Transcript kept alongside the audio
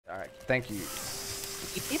Thank you.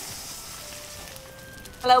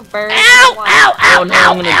 Hello, bird. Ow! Ow! Ow! Oh no,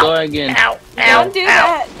 I'm gonna die again. Ow! Don't do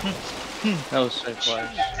that. That was so close.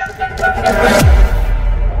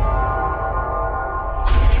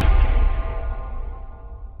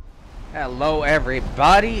 Hello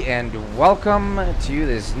everybody and welcome to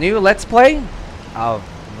this new Let's Play of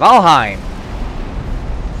Valheim.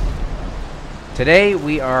 Today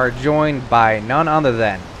we are joined by none other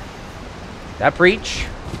than DasPreach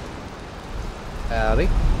Howdy.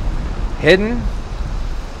 Hidden,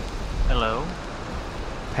 Hello.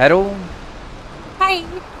 Petal, Hi.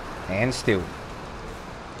 and Stewie.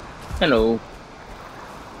 Hello.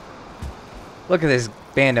 Look at this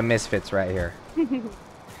band of misfits right here.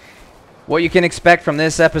 What you can expect from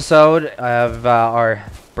this episode of our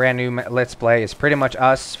brand new Let's Play is pretty much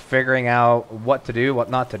us figuring out what to do, what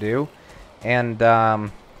not to do,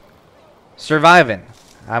 and surviving.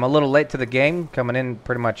 I'm a little late to the game, coming in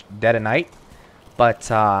pretty much dead of night. But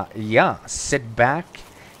yeah, sit back,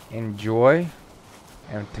 enjoy,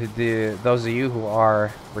 and to those of you who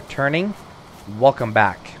are returning, welcome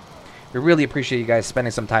back. We really appreciate you guys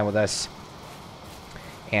spending some time with us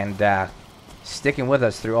and sticking with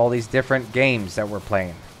us through all these different games that we're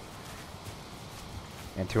playing.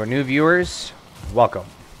 And to our new viewers, welcome.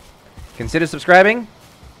 Consider subscribing.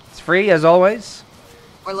 It's free as always.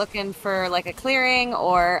 We're looking for like a clearing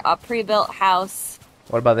or a pre-built house.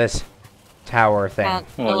 What about this tower thing? A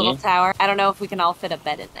little tower. I don't know if we can all fit a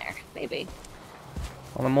bed in there. Maybe.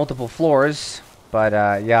 On the multiple floors, but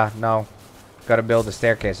yeah, no. Gotta build a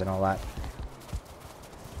staircase and all that.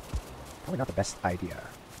 Probably not the best idea.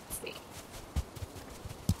 Let's see.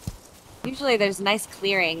 Usually there's nice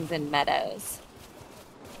clearings and meadows.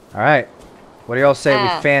 Alright. What do y'all say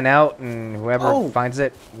we fan out and whoever finds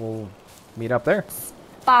it will meet up there?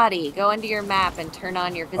 Spotty, go into your map and turn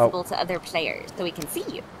on your visible to other players so we can see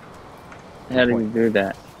you. How do we do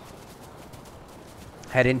that?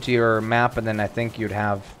 Head into your map and then I think you'd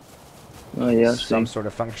have some sort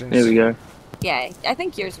of functions. There we go. Yeah, I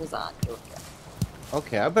think yours was on.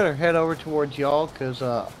 Okay, I better head over towards y'all because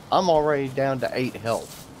I'm already down to 8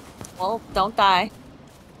 health. Well, don't die.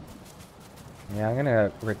 Yeah, I'm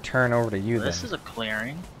gonna return over to you then. This is a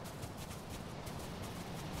clearing.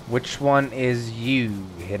 Which one is you,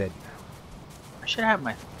 Hidden? I should have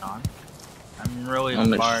my thing on. I'm really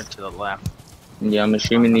far to the left. Yeah, I'm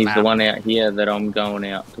assuming he's the one out here that I'm going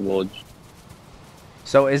out towards.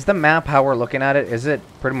 So is the map how we're looking at it? Is it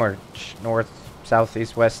pretty much north, south,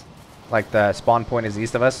 east, west? Like the spawn point is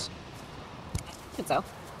east of us? I think so.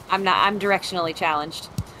 I'm directionally challenged.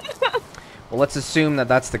 Well, let's assume that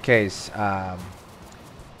that's the case.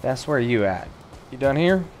 That's where you at. You done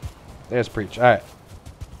here? There's Preach. Alright.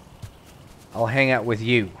 I'll hang out with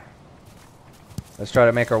you. Let's try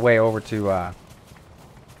to make our way over to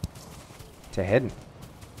Hidden.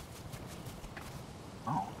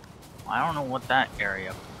 Oh, I don't know what that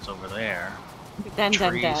area is over there. Dun,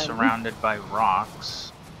 dun, Trees dun. surrounded by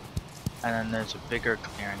rocks, and then there's a bigger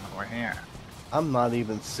clearing over here. I'm not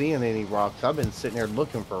even seeing any rocks. I've been sitting here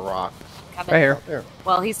looking for rocks. Right here. There,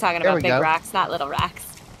 Well, he's talking There about we big go. rocks, not little rocks.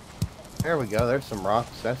 there we go. There's some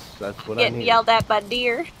rocks. That's what I Getting need. yelled at by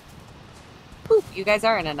deer. Ooh, you guys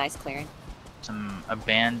are in a nice clearing. Some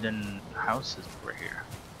abandoned houses over here.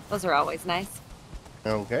 Those are always nice.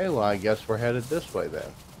 Okay, well I guess we're headed this way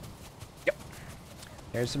then.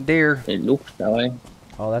 There's some deer. It looks that way.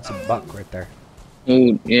 Oh, that's a buck right there.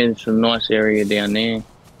 Oh, yeah, there's some nice area down there.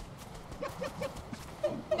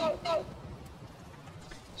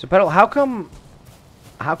 So, Petal, how come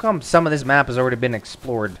some of this map has already been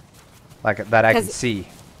explored? Like, that I can see?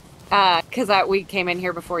 Because we came in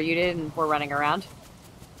here before you did and we're running around.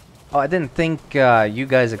 Oh, I didn't think you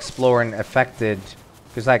guys exploring affected...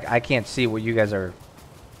 Because, like, I can't see what you guys are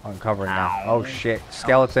uncovering now. Oh, shit.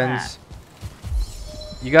 Skeletons.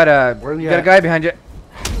 You got a guy behind you.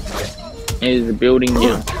 There's a building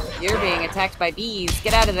here. You're being attacked by bees.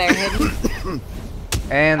 Get out of there, Hidden.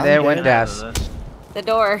 And there went Das. The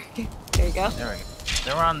door. There you go. There we go.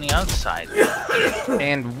 They were on the outside.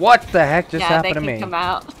 And what the heck just happened to they me? can come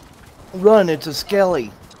out. Run! It's a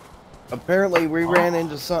skelly. Apparently we ran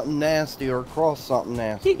into something nasty or crossed something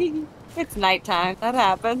nasty. It's nighttime. That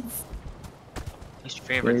happens. Least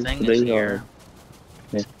favorite Where's thing the is big here.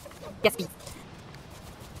 Yes, bees.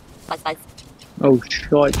 Slice. Oh,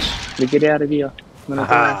 shite. Get out of here. I'm gonna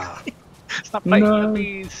die. Stop fighting No. the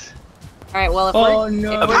bees. All right. Well, if Oh, we're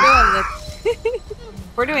no. if we're doing this,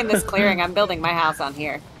 we're doing this clearing. I'm building my house on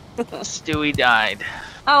here. Stewie died.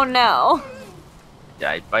 Oh no!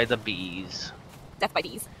 Died by the bees. Death by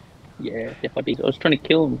bees. Yeah, definitely. I was trying to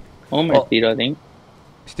kill him. Almost did, I think.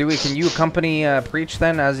 Stewie, can you accompany Preach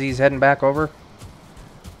then as he's heading back over?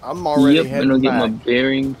 I'm already Yep, heading and I'll get back. my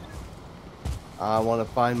bearings. I want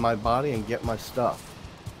to find my body and get my stuff.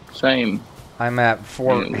 Same. I'm at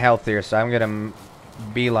 4 Mm. health here, so I'm gonna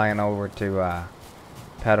beeline over to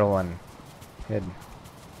Petal and head.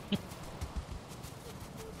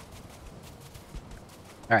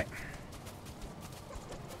 Alright.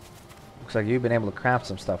 Looks like you've been able to craft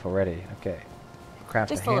some stuff already. Okay. Craft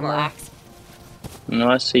Just a a little hammer. axe. No,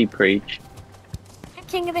 I see Preach. I'm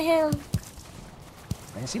king of the hill.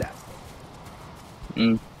 I can see that.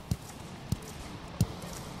 Mm.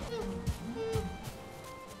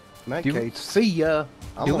 In that Do- case, see ya.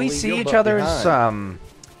 I'm Do gonna we leave see your each butt other's behind.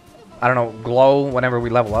 I don't know, glow whenever we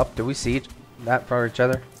level up? Do we see that for each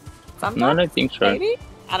other? Sometimes, No, I don't think so. maybe?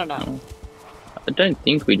 I don't know. I don't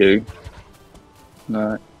think we do.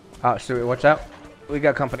 No. Oh, Stewie, watch out. We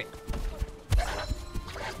got company.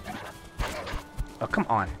 Oh, come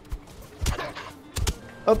on.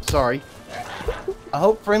 Oh, sorry. I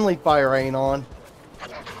hope friendly fire ain't on.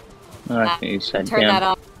 I think it's sat Turn that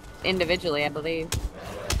down. off individually, I believe.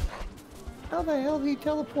 How the hell did he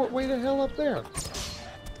teleport way the hell up there?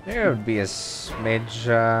 There would be a smidge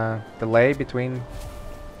delay between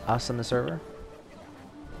us and the server.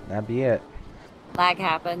 That'd be it. Lag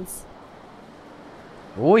happens.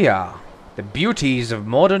 Oh yeah, the beauties of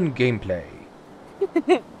modern gameplay.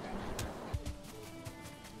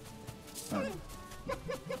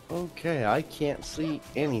 Okay, I can't see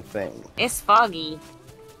anything. It's foggy.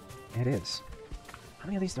 It is. How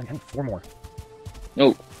many of these do I need? 4 more.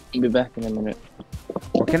 Oh, I'll be back in a minute.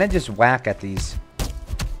 Or can I just whack at these?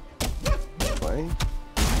 Right?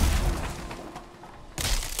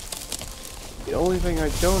 The only thing I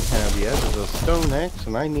don't have yet is a stone axe,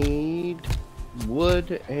 and I need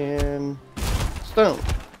wood and stone.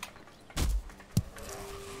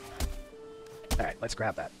 Alright, let's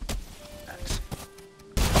grab that. Axe.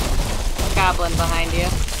 Goblin behind you.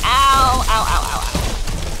 Ow! Ow, ow, ow,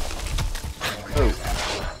 Oh, ow.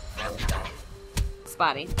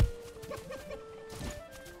 Spotty.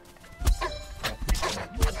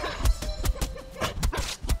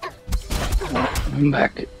 I'm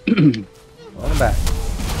back. Welcome back.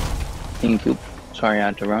 Thank you. Sorry I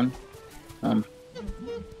had to run. I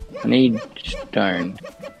need stone.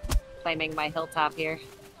 Claiming my hilltop here.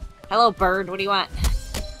 Hello, bird. What do you want?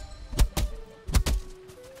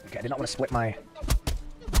 Okay, I did not want to split my...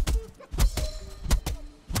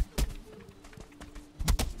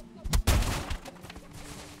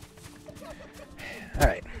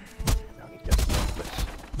 Alright. now I get some of this.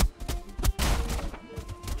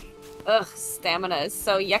 Ugh, stamina is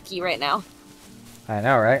so yucky right now. I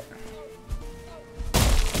know, right?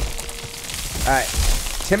 Alright.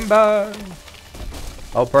 Timber!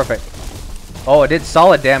 Oh, perfect. Oh, it did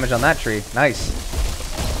solid damage on that tree. Nice.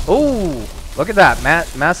 Ooh! Look at that.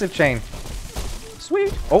 Massive chain.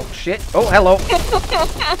 Sweet. Oh, shit. Oh, hello.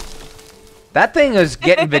 That thing is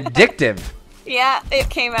getting vindictive. Yeah, it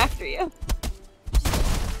came after you.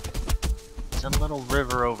 There's a little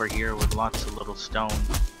river over here with lots of little stone.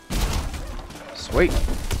 Sweet.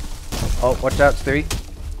 Oh, watch out, Stewie.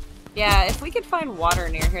 Yeah, if we could find water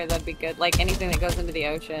near here, that'd be good. Like anything that goes into the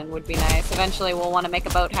ocean would be nice. Eventually, we'll want to make a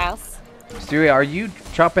boathouse. Stewie, are you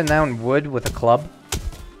chopping down wood with a club?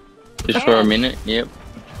 Just for a minute, yep.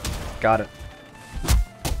 Got it.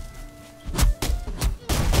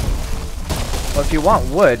 Well, if you want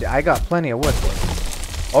wood, I got plenty of wood for you.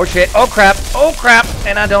 Oh shit, oh crap,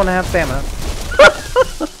 and I don't have stamina.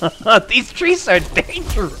 These trees are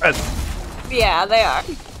dangerous. Yeah, they are.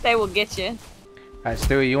 They will get you. Alright,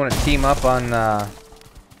 Stewie, you want to team up on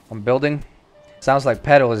building? Sounds like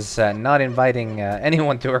Petal is not inviting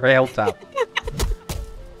anyone to her hilltop.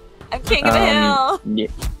 I'm king of the hill.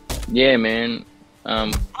 Yeah, man.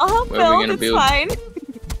 I'll help where are we build. gonna It's build? fine.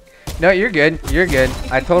 No, you're good. You're good.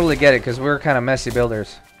 I totally get it because we're kind of messy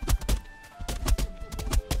builders.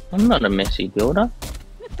 I'm not a messy builder.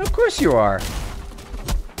 Of course you are.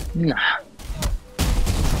 Nah.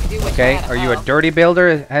 Do what Okay, gotta are you a help. dirty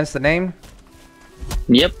builder? Hence the name.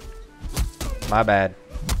 Yep. My bad.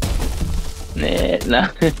 Nah.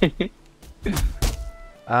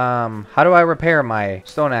 How do I repair my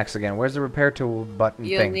stone axe again? Where's the repair tool button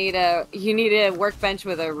You thing? need a workbench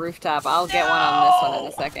with a rooftop. I'll get one on this one in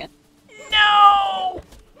a second. No.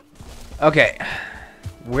 Okay.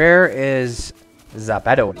 Where is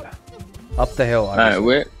Zapedo? Up the hill. Alright,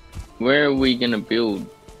 obviously. where are we gonna build?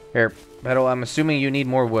 Here, Petal. I'm assuming you need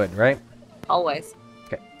more wood, right? Always.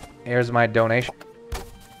 Here's my donation.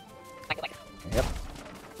 Yep.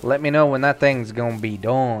 Let me know when that thing's gonna be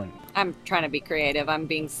done. I'm trying to be creative. I'm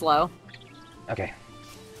being slow. Okay.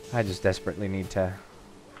 I just desperately need to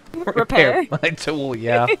Repair. my tool,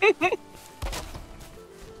 yeah.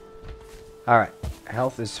 Alright.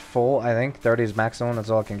 Health is full, I think. 30 is maximum. That's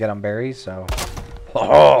all I can get on berries, so...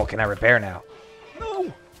 Oh, can I repair now?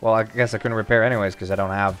 No! Well, I guess I couldn't repair anyways, because I don't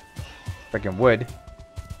have freaking wood.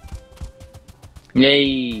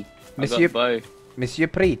 Yay! Monsieur- I got bow. Monsieur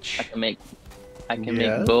Preach. I can make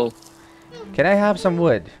Yes? bow. Can I have some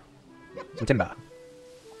wood? Some timber.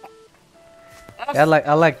 Yeah,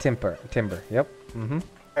 I like timber. Timber. Yep. Mm-hmm.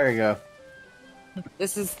 There you go.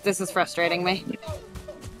 This is frustrating me.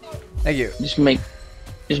 Thank you. Just make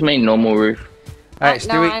normal roof. All right,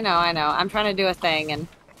 No, Stewie. I know. I'm trying to do a thing and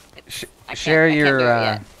Share I can't do it your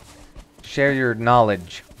yet. share your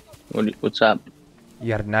knowledge. What's up?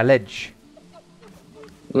 Your knowledge.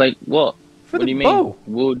 Like what? For What the do you bow. mean?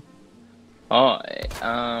 Wood. Oh,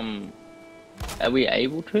 are we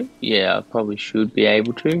able to? Yeah, I probably should be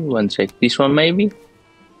able to. One sec. This one maybe?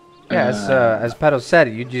 Yeah, as Petal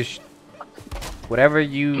said, you just whatever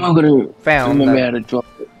you I'm gonna found remember that how to drop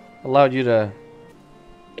it. allowed you to.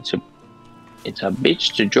 It's a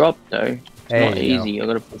bitch to drop though. It's There not you go. easy. I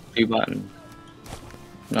gotta push 2 buttons.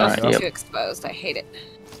 That's Alright, too yep. exposed. I hate it.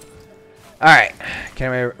 All right,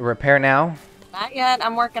 can we repair now? Not yet.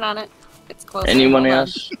 I'm working on it. It's close. Anyone Hold on.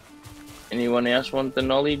 else? Anyone else want the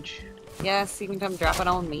knowledge? Yes, you can come drop it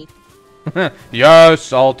on me.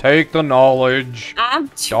 Yes, I'll take the knowledge. I'm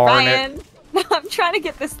Darn it. trying. I'm trying to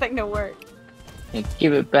get this thing to work. Yeah,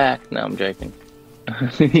 give it back. No, I'm joking.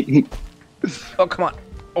 Oh, come on.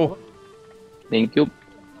 Oh. Thank you.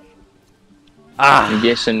 Ah. I'm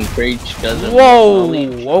guessing Preach doesn't. Whoa.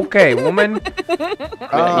 knowledge. Okay, woman. Like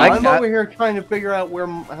I'm that. over here trying to figure out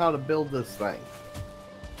how to build this thing.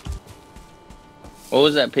 What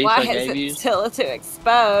was that piece Why I is gave it you? still too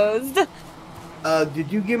exposed?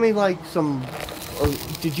 Did you give me like some?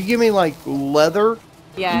 Did you give me like leather?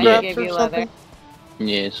 Yeah, I Scraps gave or you leather. something?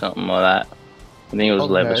 Yeah, something like that. I think it was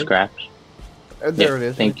leather Okay. scraps. There Yeah, it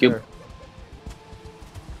is. thank right you. there.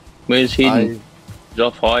 Where's hidden? He's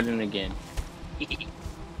off hiding again.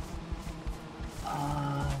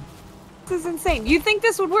 This is insane. You think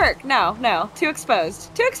this would work? No, no. Too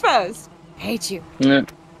exposed. Too exposed. I hate you. No,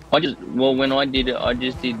 when I did it, I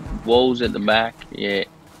just did walls at the back. Yeah,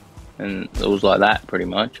 and it was like that pretty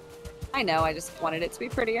much. I know. I just wanted it to be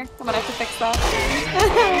prettier. I'm gonna have to fix that.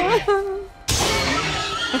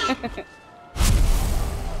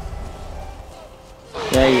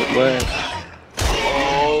 Yeah, it worked.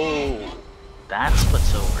 Oh, that's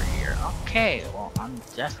what's over here. Okay, well, I'm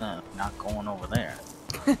definitely not going over there.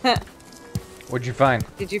 What'd you find?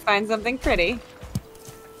 Did you find something pretty?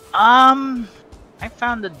 I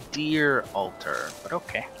found a deer altar, but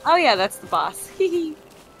okay. Oh yeah, that's the boss. Hee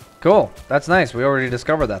Cool. That's nice. We already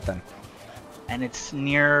discovered that then. And it's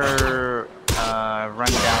near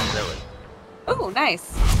rundown village. Oh,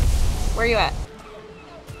 nice. Where are you at?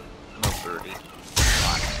 Little birdie.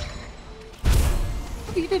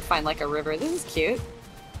 Oh, you did find like a river. This is cute.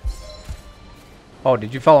 Oh,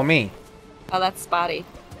 did you follow me? Oh, that's Spotty.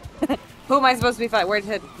 Who am I supposed to be fighting? Where's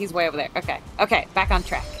he? He's way over there. Okay. Okay, back on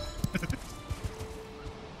track.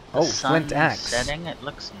 Oh, The flint sun axe. setting. It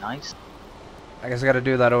looks nice. I guess I gotta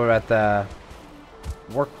do that over at the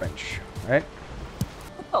workbench, right?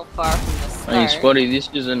 A little far from the start. Hey, Spotty, this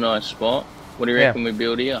is a nice spot. What do you Yeah. reckon we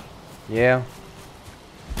build here? Yeah.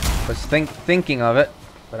 Was thinking of it,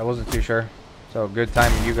 but I wasn't too sure. So good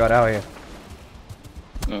timing you got out here.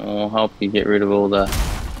 I'll help you get rid of all the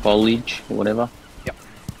foliage or whatever.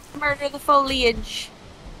 Murder the foliage.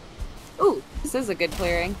 Ooh, this is a good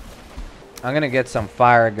clearing. I'm gonna get some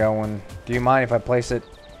fire going. Do you mind if I place it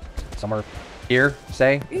somewhere here,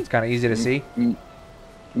 say? It's kind of easy to see.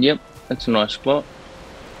 Yep, that's a nice spot.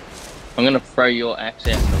 I'm gonna throw your axe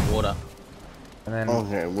out in the water. And then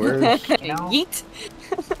Okay, where's? know? Yeet.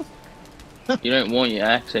 You don't want your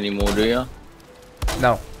axe anymore, do you?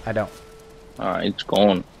 no, I don't. Alright, it's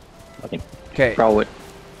gone. I can Okay, throw it.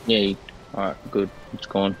 Yeah, alright, good. It's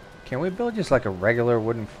gone. can we build just like a regular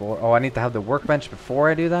wooden floor? Oh, I need to have the workbench before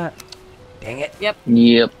I do that? Dang it.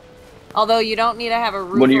 Yep. Although you don't need to have a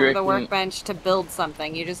roof What do you over the reckon? workbench to build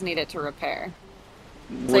something. You just need it to repair.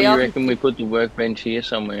 What do y'all you can reckon we put the workbench here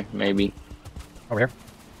somewhere, maybe? Over here.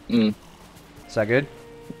 Mm. Is that good?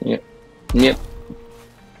 Yep.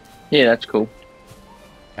 Yeah, that's cool.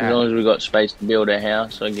 As Alright. long as we got space to build a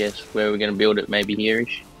house, I guess where we're gonna build it maybe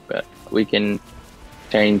here-ish. But we can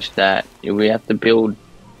change that. If we have to build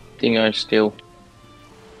dingo still.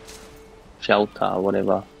 Shelter,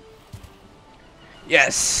 whatever.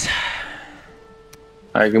 Yes.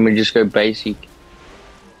 I reckon we just go basic.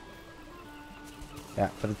 Yeah,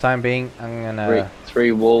 for the time being, I'm gonna...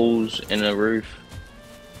 Three walls and a roof.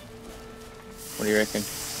 What do you reckon?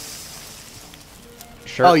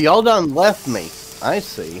 Sure. Oh, y'all done left me. I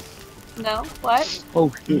see. No? What?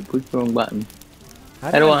 Oh shit, push the wrong button.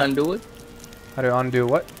 How How do I undo it? How do I undo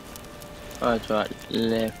what? Oh, that's right.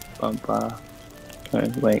 Left bumper.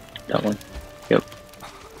 Oh, wait, that one. Yep.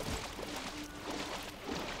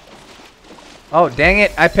 Oh, dang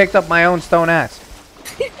it. I picked up my own stone axe.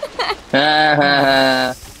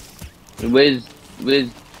 Where's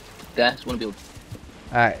Das wanna build?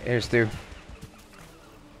 Alright, here's Stu.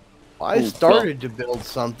 I Ooh, started to build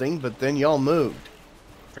something, but then y'all moved.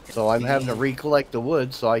 So I'm having to recollect the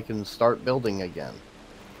wood so I can start building again.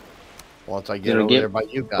 Once I get Gonna over get there by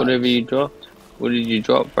you guys. Whatever you dropped. What did you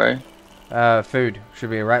drop, bro? Food. Should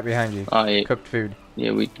be right behind you. Oh yeah, Cooked food.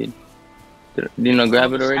 yeah, we did. Didn't I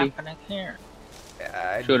grab it already? Happening here?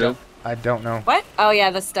 Should've. I don't know. What? Oh yeah,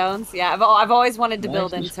 the stones. Yeah, I've always wanted to Why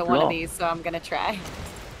build is this into one of block? these, so I'm gonna try.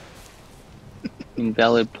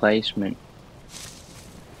 Invalid placement.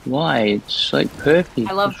 Why? It's like perfect.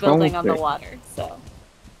 I love What's wrong building with on the it? water, so.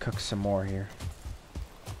 Cook some more here.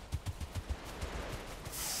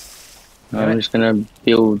 I'm just gonna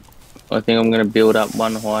build. I think I'm gonna build up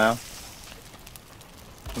one higher.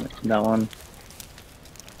 That one.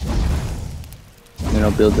 And then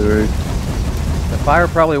I'll build the roof. The fire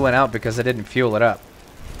probably went out because I didn't fuel it up.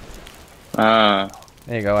 Ah.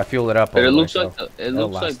 There you go. I fueled it up. But all it the way, looks so like it it'll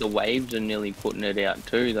looks like last. the waves are nearly putting it out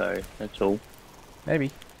too, though. That's all. Maybe.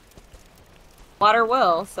 Water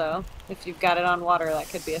will, so if you've got it on water, that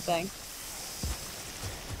could be a thing.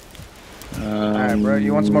 Alright, bro.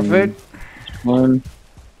 You want some more food? One.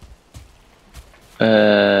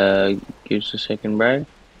 Give us a second, bro.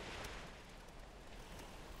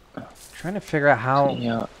 Trying to figure out how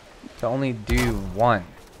Yeah. to only do one.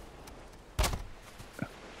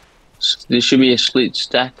 There should be a split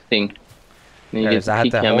stack thing. Then you Yeah, get because I to had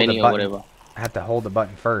pick to how hold the many or button. whatever. I had to hold the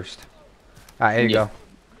button first. Alright, here you Yeah. go.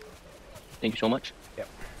 Thank you so much. Yep.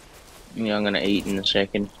 Yeah, I'm gonna eat in a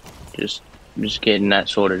second. Just getting that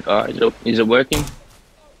sorted. Alright, is it working?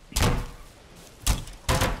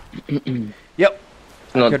 Yep.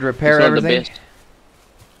 It's not, could repair it's not everything. The best,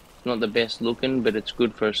 it's not the best looking, but it's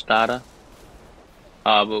good for a starter.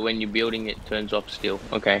 But when you're building it, turns off still.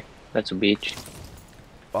 Okay, that's a bitch.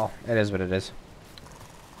 Well, it is what it is.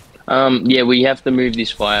 Yeah, we have to move this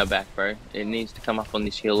fire back, bro. It needs to come up on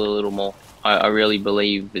this hill a little more. I really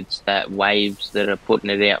believe it's that waves that are putting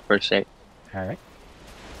it out for a sec. Alright.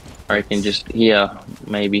 I reckon just here,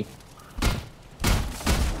 maybe.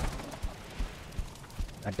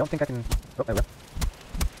 I don't think I can... Oh, there we go.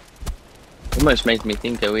 Almost makes me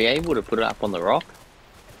think, are we able to put it up on the rock?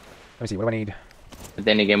 Let me see. What do I need? But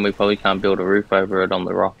then again, we probably can't build a roof over it on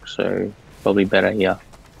the rock, so probably better here.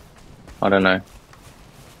 I don't know.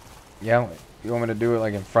 Yeah, you want me to do it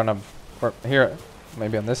like in front of... Or here,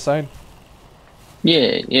 maybe on this side?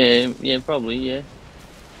 Yeah, probably, yeah.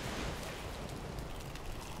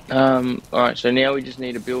 Alright, so now we just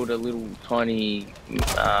need to build a little tiny,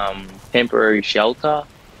 temporary shelter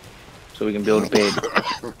so we can build a bed.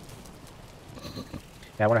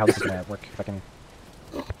 Yeah, I wonder how this is going to work. If I can...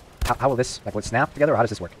 How will this... Like, will it snap together, or how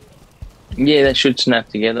does this work? Yeah, that should snap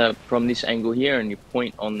together from this angle here, and you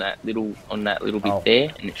point on that little bit Oh.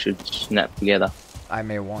 there, and it should snap together. I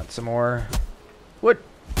may want some more wood.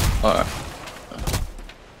 Alright.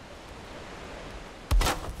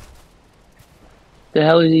 The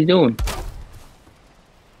hell is he doing?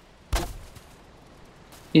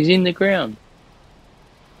 He's in the ground.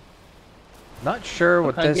 Not sure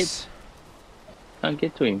what can't this... Can't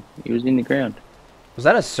get to him. He was in the ground. Was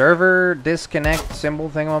that a server disconnect symbol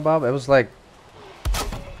thingamabob? It was like...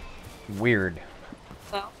 weird.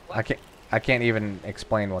 So, I can't even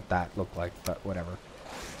explain what that looked like, but whatever.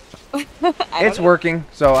 I don't It's know. working,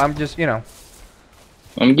 so I'm just, you know...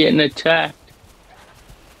 I'm getting attacked.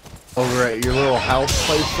 Over at your little house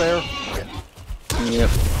place there? Yep.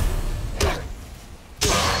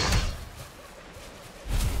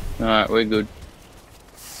 Alright, we're good.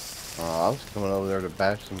 Oh, I was coming over there to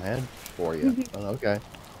bash some heads for you. Oh, okay.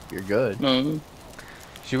 You're good. No.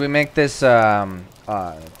 Should we make this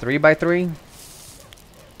 3x3?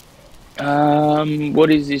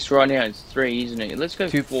 What is this right now? It's 3, isn't it? Let's go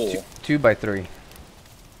 4. 2x3.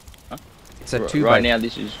 Huh? It's a 2 right by now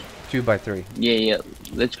this is 2x3. yeah.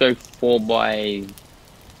 Let's go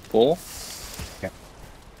 4x4. Okay.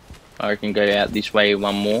 I reckon go out this way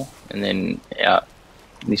one more, and then out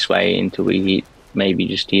this way until we hit maybe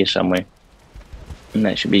just here somewhere, and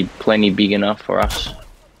that should be plenty big enough for us.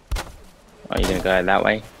 Are you gonna go that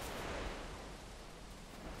way?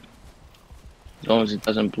 As long as it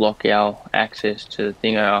doesn't block our access to the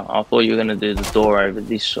thing. I thought you were gonna do the door over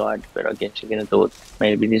this side, but I guess you're gonna do it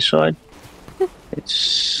maybe this side. It's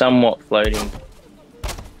somewhat floating.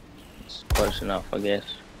 close enough, I guess.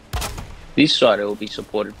 This side it will be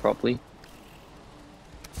supported properly.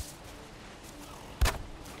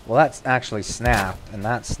 Well, that's actually snapped, and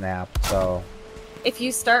that's snapped, so... If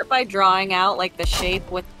you start by drawing out like the shape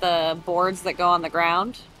with the boards that go on the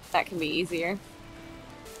ground, that can be easier.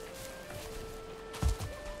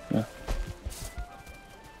 Yeah.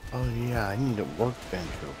 Oh yeah, I need a workbench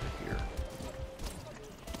over here.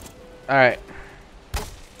 Alright.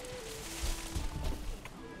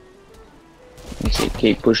 Let's see,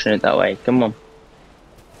 keep pushing it that way. Come on.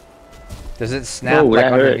 Does it snap Oh, like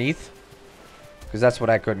that hurt. underneath? Because that's what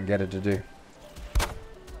I couldn't get it to do.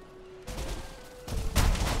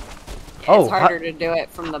 It's harder to do it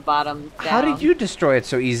from the bottom down. How did you destroy it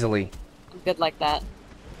so easily? I'm good like that.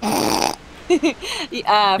 For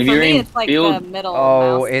you're me, in it's like field- the middle.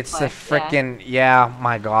 Oh, mouse it's the click, frickin' yeah,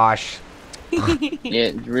 my gosh.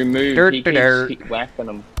 Yeah, remove. Dirt, He dirt. keeps whacking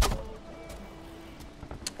them.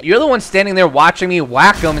 You're the one standing there watching me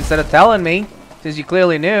whack him instead of telling me, since you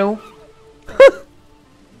clearly knew.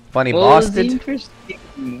 Funny Well, it was bastard.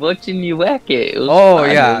 interesting watching you whack it. It was Oh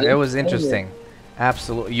fun. yeah, it was interesting.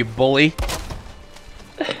 Absolutely, you bully,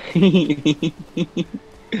 you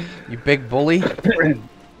big bully. All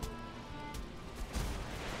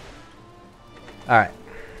right,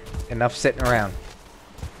 enough sitting around.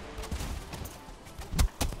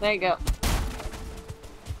 There you go.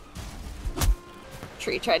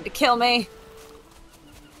 Tree tried to kill me.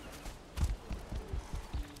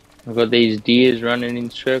 I've got these deers running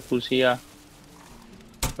in circles here.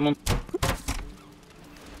 Come on.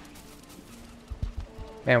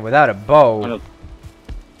 Man, without a bow, Trying to,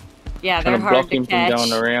 Yeah, trying they're to hard block to him catch. from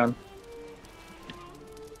going around.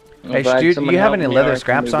 Hey, If I had Stu, do someone you have help any me, leather I reckon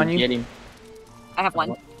scraps we on would you? get him. I have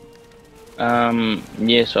one.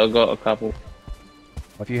 Yes, I got a couple.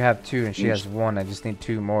 Well, if you have two and she has one, I just need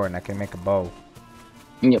two more and I can make a bow.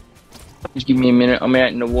 Yep. Just give me a minute. I'm out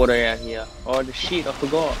in the water out here. Oh, the shit! I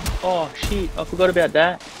forgot. Oh shit! I forgot about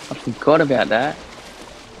that. I forgot about that.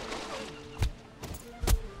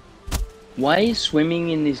 Why is swimming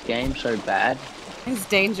in this game so bad? It's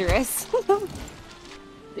dangerous.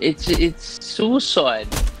 It's suicide,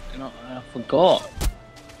 and I forgot.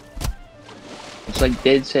 It's like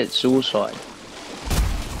dead set suicide.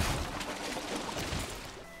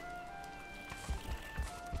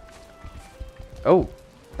 Oh,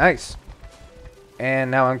 nice.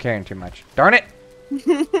 And now I'm carrying too much. Darn it!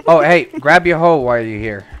 Oh, hey, grab your hoe while you're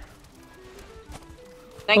here.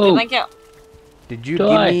 Thank you, thank you. Did you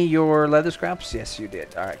Die. give me your leather scraps? Yes, you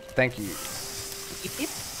did. All right, thank you.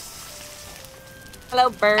 Hello,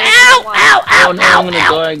 bird. Oh no, I'm gonna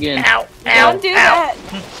die again. Don't do that.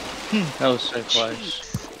 That was so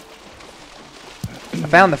close. I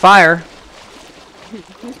found the fire.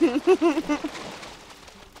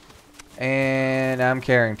 And I'm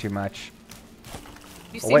carrying too much.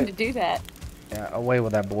 You Oh, seem wait. to do that. Yeah, away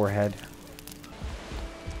with that boar head.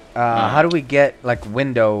 How do we get, like,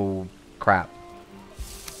 window crap?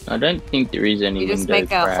 I don't think there is any You just window make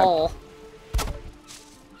a crap. hole.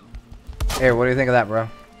 Here, what do you think of that, bro?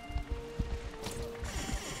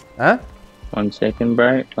 Huh? 1 second,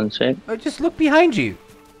 bro. 1 sec. Oh, just look behind you.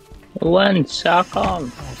 1 second. Oh,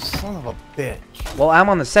 son of a bitch. Well, I'm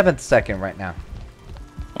on the 7th second right now.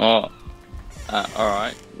 Oh.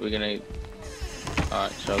 Alright. We're gonna...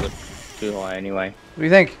 Alright, so I got too high anyway. What do you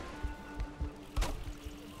think?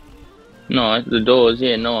 Nice. The doors,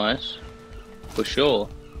 yeah, nice. For sure.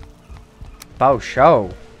 Bow show.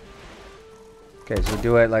 Okay, so we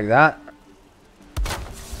do it like that.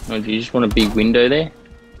 Oh, do you just want a big window there?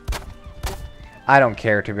 I don't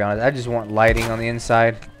care, to be honest. I just want lighting on the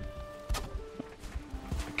inside.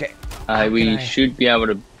 Okay. We should be able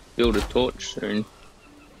to build a torch soon.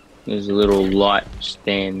 There's a little light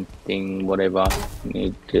stand thing, whatever.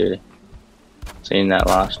 Need to... Seen that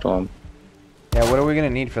last time. Yeah, what are we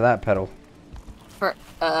gonna need for that, Petal? For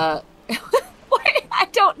Wait, I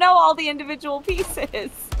don't know all the individual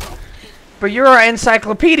pieces. But you're our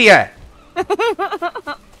encyclopedia!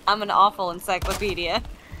 I'm an awful encyclopedia.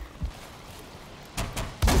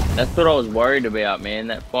 That's what I was worried about, man.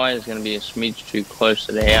 That fire's gonna be a smidge too close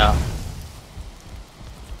to the house.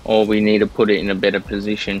 Or we need to put it in a better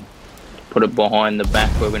position. Put it behind the back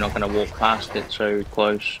where we're not gonna walk past it so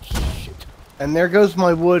close. Shit. And there goes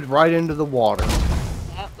my wood right into the water.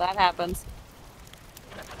 Yep, that happens.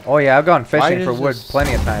 Oh yeah, I've gone Why fishing for does wood this-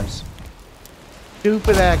 plenty of times.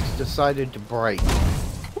 Stupid axe decided to break.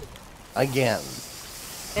 Again.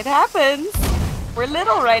 It happens. We're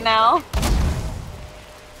little right now.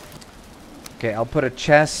 Okay, I'll put a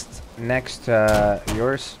chest next to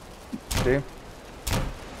yours, too.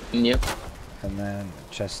 Yep. And then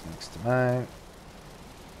a chest next to mine.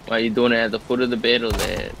 Are you doing it at the foot of the bed or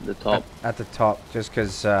the top? At the top, just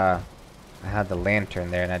because I had the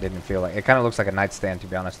lantern there and I didn't feel like it. Kind of looks like a nightstand, to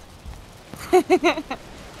be honest. It's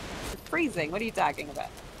freezing. What are you talking about?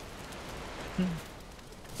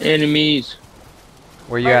 Enemies.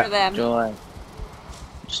 Where you Murder at? them. Joy.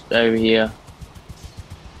 Just over here.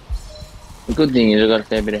 The good thing is I got a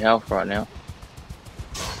fair bit of health right now.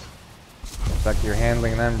 Looks like you're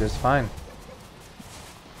handling them just fine.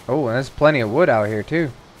 Oh, and there's plenty of wood out here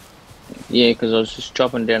too. Yeah, because I was just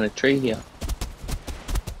chopping down a tree here.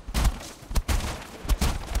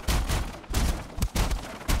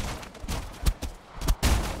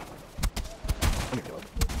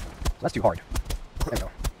 That's too hard. There we go.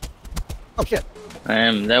 Oh shit.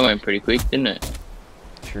 That went pretty quick, didn't it?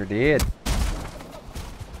 Sure did.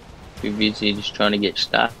 Too busy just trying to get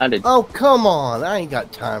started. Oh, come on. I ain't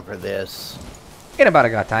got time for this. Ain't about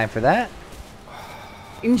got time for that.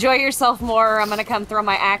 Enjoy yourself more, or I'm gonna come throw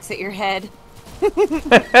my axe at your head.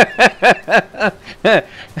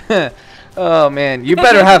 Oh man, you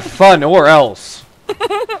better have fun or else.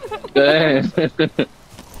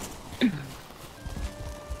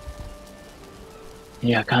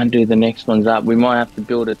 Yeah, I can't do the next ones up. We might have to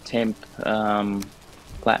build a temp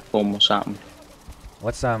platform or something.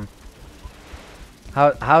 What's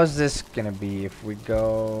how's this gonna be if we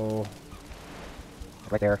go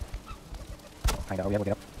right there? I know, yeah, we'll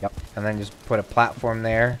get up. Yep. And then just put a platform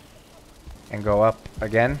there and go up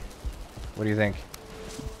again. What do you think?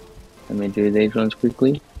 Let me do these ones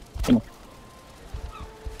quickly. Come on.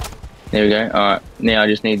 There we go. Alright, now I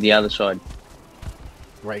just need the other side.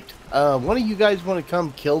 Right. One of you guys want to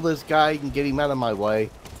come kill this guy and get him out of my way?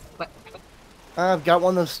 What? I've got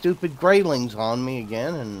one of those stupid graylings on me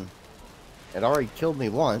again, and it already killed me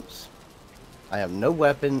once. I have no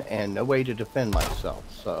weapon and no way to defend myself,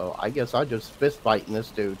 so I guess I'll just fist fighting this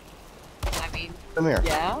dude. I mean, Come here.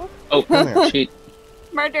 yeah. Oh, Come here. shit.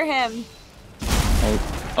 Murder him.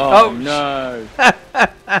 Oh no.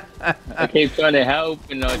 I keep trying to help,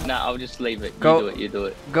 and I'll just leave it. Go. You do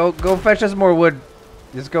it. Go fetch us more wood.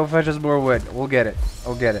 Just go fetch us more wood. We'll get it.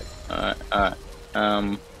 We'll get it. Alright.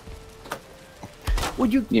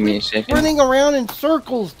 Would you Give me a second. running around in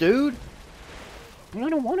circles, dude? I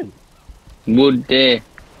don't want to. Wood there.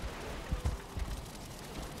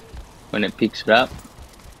 When it picks it up.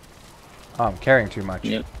 Oh, I'm carrying too much.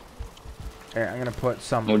 Yep. Here, I'm gonna put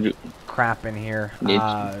some Would you? crap in here.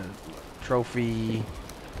 Yes. Trophy,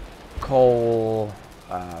 coal,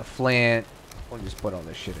 flint. We'll just put all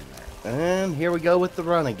this shit in there. And here we go with the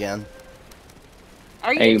run again.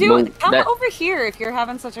 Are you Hey, doing? well, Come that- over here if you're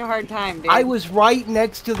having such a hard time, dude. I was right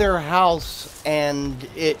next to their house, and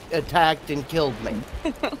it attacked and killed me.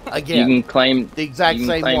 You Again, can claim the exact you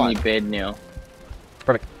can same claim one. your bed now.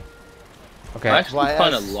 Perfect. Okay. I That's why I actually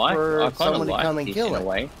kind of asked like. for I kind someone of to like come and this kill in a it.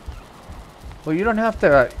 way. Well, you don't have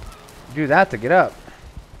to do that to get up.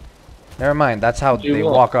 Never mind. That's how Do they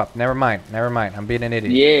what? walk up. Never mind. Never mind. I'm being an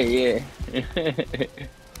idiot. Yeah.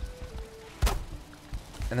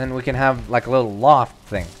 And then we can have like a little loft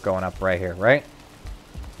thing going up right here, right?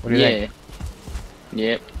 What do you think?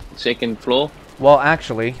 Yep. Second floor. Well,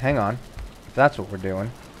 actually, hang on. If that's what we're doing.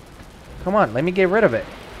 Come on, let me get rid of it.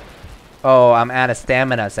 Oh, I'm out of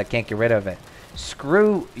stamina, so I can't get rid of it.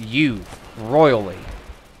 Screw you, royally.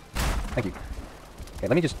 Thank you. Okay,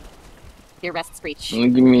 let me just... Your rest speech. Give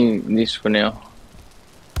me this for now.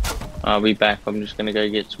 I'll be back. I'm just gonna go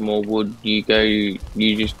get some more wood. You go. You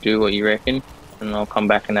just do what you reckon, and I'll come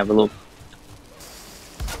back and have a look.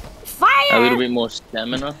 Fire! A little bit more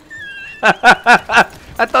stamina.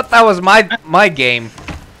 I thought that was my game.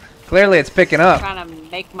 Clearly, it's picking up. Trying to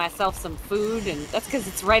make myself some food, and that's because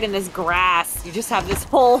it's right in this grass. You just have this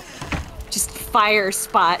whole, just fire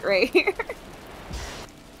spot right here.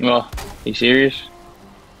 Oh, you serious?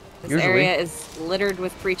 This Usually. area is littered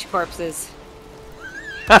with breach corpses.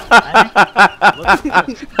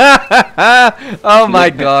 Oh my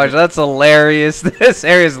gosh, that's hilarious. This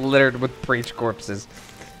area is littered with breach corpses.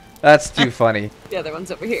 That's too funny. The other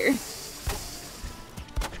one's over here.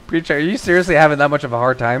 Breach, are you seriously having that much of a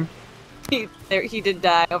hard time? He did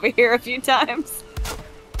die over here a few times.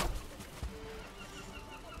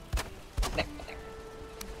 There.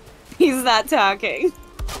 He's not talking.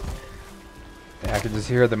 Yeah, I can just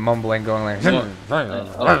hear the mumbling going like. I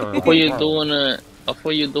thought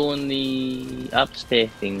you were doing the upstairs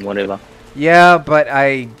thing, whatever. Yeah, but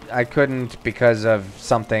I couldn't because of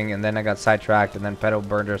something, and then I got sidetracked, and then Petal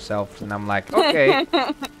burned herself, and I'm like, okay.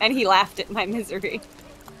 And he laughed at my misery.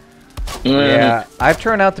 Yeah, I've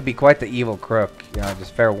turned out to be quite the evil crook. You know,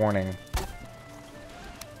 just fair warning.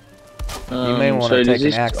 You may want to take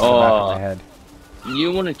an axe to the back of my head.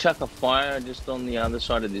 You want to chuck a fire just on the other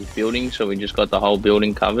side of this building, so we just got the whole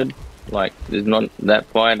building covered. Like, there's not that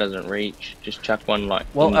fire doesn't reach. Just chuck one like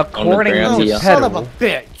Well, on the according ground to Oh, here. son of a Petal-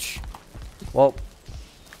 bitch! Well,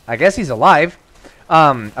 I guess he's alive.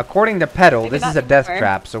 According to Petal, Maybe this is not a death anymore.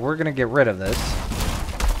 trap, so we're gonna get rid of this.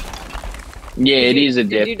 Yeah, it is a death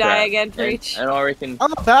Did you die trap. again, Preach? And I reckon.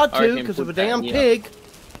 I'm about I to reckon because of a put that damn here. pig.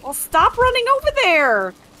 Well, stop running over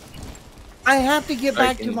there. I have to get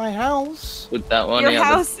back to Reckon- my house. Put that one Your out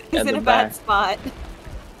house the, is out in the a bad back. spot.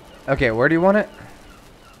 Okay, where do you want it?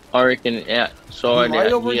 I reckon outside Right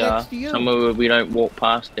out over here, next to you. somewhere where we don't walk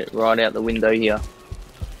past it, right out the window here.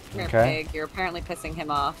 You're Okay. a pig. You're apparently pissing him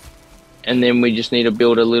off. And then we just need to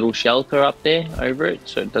build a little shelter up there over it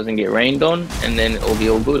so it doesn't get rained on, and then it'll be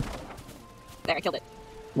all good. There, I killed it.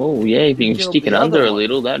 Oh yeah, if you can Build stick it the under other a one.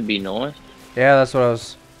 little, that'd be nice. Yeah, that's what I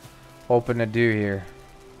was hoping to do here.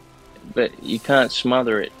 But you can't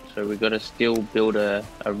smother it, so we got to still build a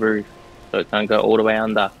roof so it can't go all the way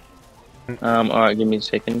under. Alright, give me a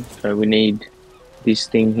second. So we need this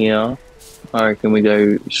thing here. I reckon we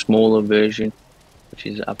go smaller version, which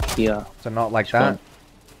is up here. So not like Which that.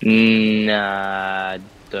 one? Nah,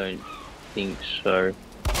 don't think so.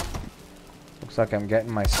 Looks like I'm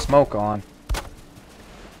getting my smoke on.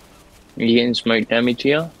 Are you getting smoke damage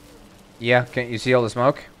here? Yeah, can't you see all the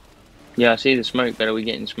smoke? Yeah, I see the smoke, but are we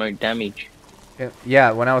getting smoke damage?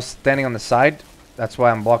 Yeah, when I was standing on the side, that's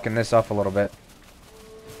why I'm blocking this off a little bit.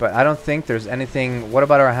 But I don't think there's anything. What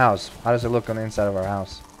about our house? How does it look on the inside of our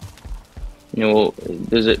house? You know,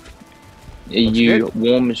 does it? Are Looks you good.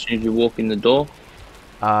 warm as soon as you walk in the door?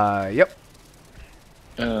 Yep.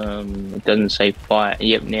 It doesn't say fire.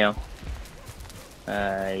 Yep, now.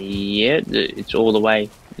 Yeah, it's all the way,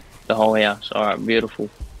 the whole house. All right, beautiful.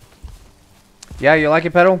 Yeah, you like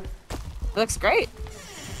it, Petal? It looks great.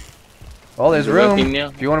 Well, there's Is it working room. now?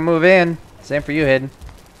 If you want to move in, same for you, Hidden.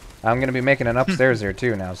 I'm gonna be making an upstairs there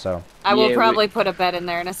too now, so. I will Yeah, probably put a bed in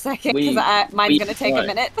there in a second we- because mine's we gonna take a might.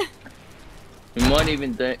 minute. We might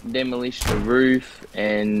even demolish the roof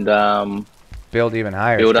and Build even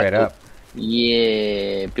higher, Build straight up up.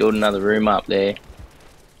 yeah, build another room up there.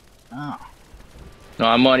 Oh. No,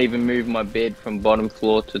 I might even move my bed from bottom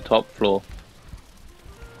floor to top floor.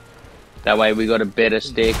 That way we got a better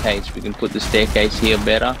staircase. We can put the staircase here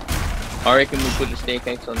better. I reckon we put the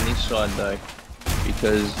staircase on this side though,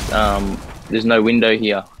 because there's no window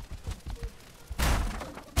here.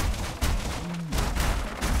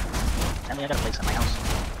 Tell me I got a place in my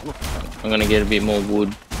house. I'm gonna get a bit more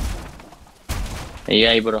wood. Are you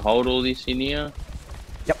able to hold all this in here?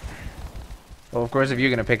 Well, of course, if you're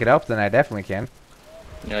gonna pick it up, then I definitely can.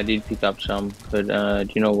 Yeah, I did pick up some, but do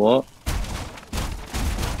you know what?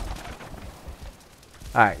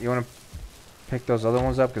 Alright, you wanna pick those other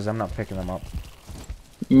ones up? Because I'm not picking them up.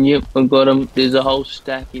 Yep, I got them. There's a whole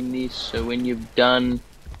stack in this, so when you've done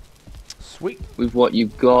Sweet. with what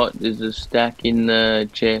you've got, there's a stack in the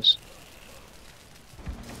chest.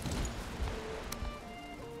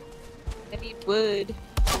 I need wood.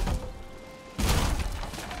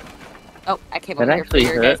 Oh, I came That over here for actually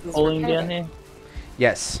your hurt guys' falling repair. down there.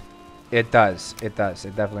 Yes, it does. It does.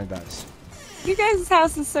 It definitely does. Your guys'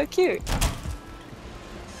 house is so cute.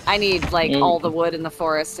 I need like Mm. all the wood in the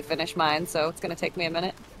forest to finish mine, so it's gonna take me a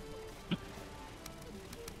minute.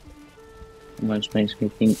 Almost makes me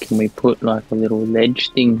think, can we put like a little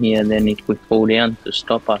ledge thing here then if we fall down to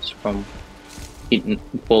stop us from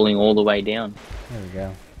falling all the way down? There we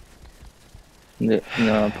go.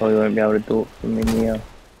 No, I probably won't be able to do it from in here.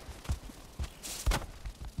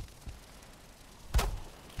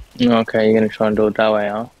 Okay, you're gonna try and do it that way,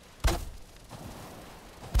 huh?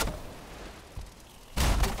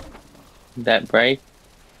 That brave?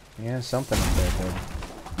 Yeah, something up there,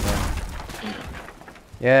 dude.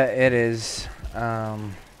 Yeah, it is.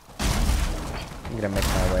 I'm gonna make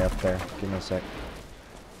my way up there. Give me a sec.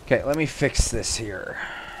 Okay, let me fix this here.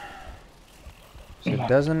 So it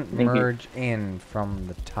doesn't Thank you. merge in from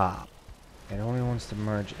the top. It only wants to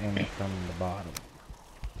merge in from the bottom.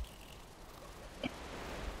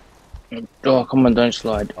 Oh, come on, don't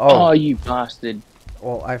slide. Oh. Oh, you bastard.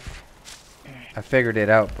 Well, I figured it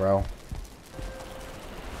out, bro.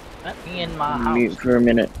 Let me in my house. Mute for a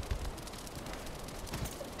minute.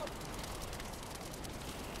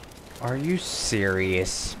 Are you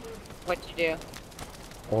serious? What'd you do?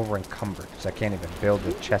 Over encumbered, because I can't even build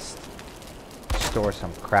a chest. Store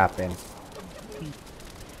some crap in.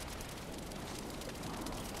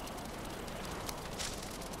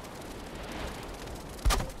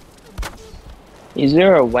 Is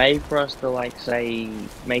there a way for us to, like, say,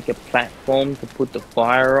 make a platform to put the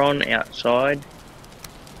fire on outside?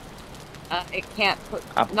 It can't put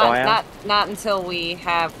A fire? not until we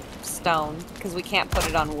have stone, because we can't put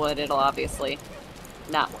it on wood. It'll obviously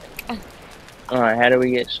not work. Alright, how do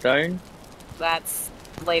we get stone? That's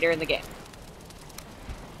later in the game.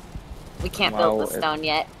 We can't Well, build the stone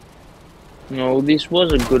yet. No, this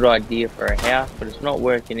was a good idea for a house, but it's not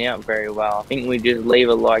working out very well. I think we just leave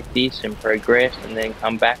it like this and progress and then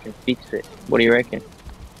come back and fix it. What do you reckon?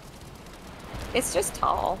 It's just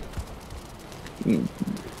tall. Mm.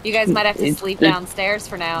 You guys might have to It's sleep the- downstairs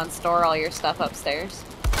for now and store all your stuff upstairs.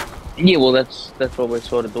 Yeah, well, that's what we're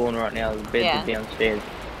sort of doing right now. The beds Yeah. are downstairs.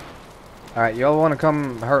 All right, y'all want to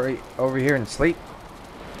come hurry over here and sleep?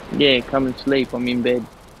 Yeah, come and sleep. I'm in bed.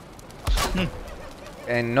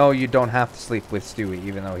 And no, you don't have to sleep with Stewie,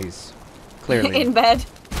 even though he's clearly In bed.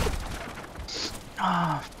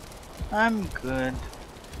 Ah, I'm good.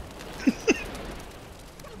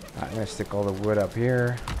 I'm gonna stick all the wood up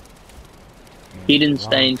here. Hidden,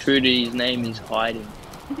 staying true to his name, is hiding.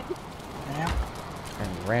 Yeah.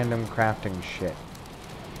 And random crafting shit.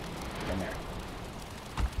 In there.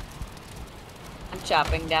 I'm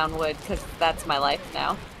chopping down wood because that's my life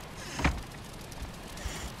now.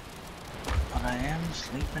 But I am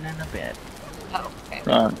sleeping in a bed. Oh, okay.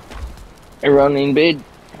 Right. Everyone in bed?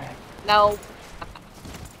 No.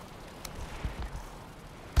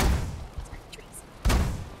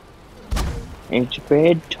 It's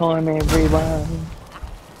bedtime, everyone.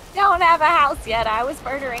 Don't have a house yet. I was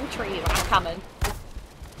murdering trees. I'm coming.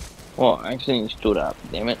 Oh, I accidentally stood up,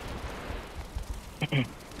 damn it. Okay,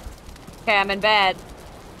 I'm in bed.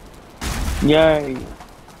 Yay.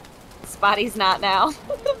 Spotty's not now.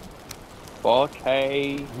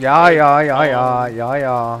 Okay. Yeah.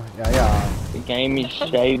 The game is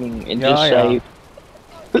saving. It Yeah, just yeah. saved.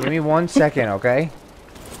 Give me 1 second, okay?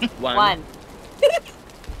 One.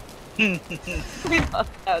 That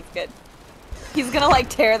was good. He's gonna like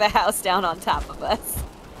tear the house down on top of us.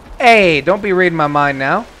 Hey, don't be reading my mind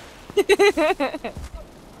now.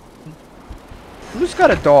 Who's got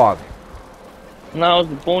a dog? No, I was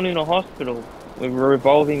born in a hospital with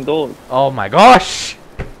revolving doors. Oh my gosh!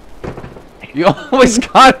 You always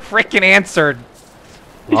got freaking answered.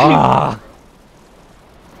 Ah.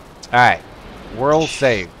 Alright. World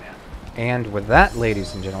saved. And with that,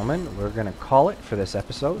 ladies and gentlemen, we're going to call it for this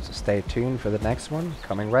episode. So stay tuned for the next one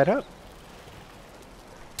coming right up.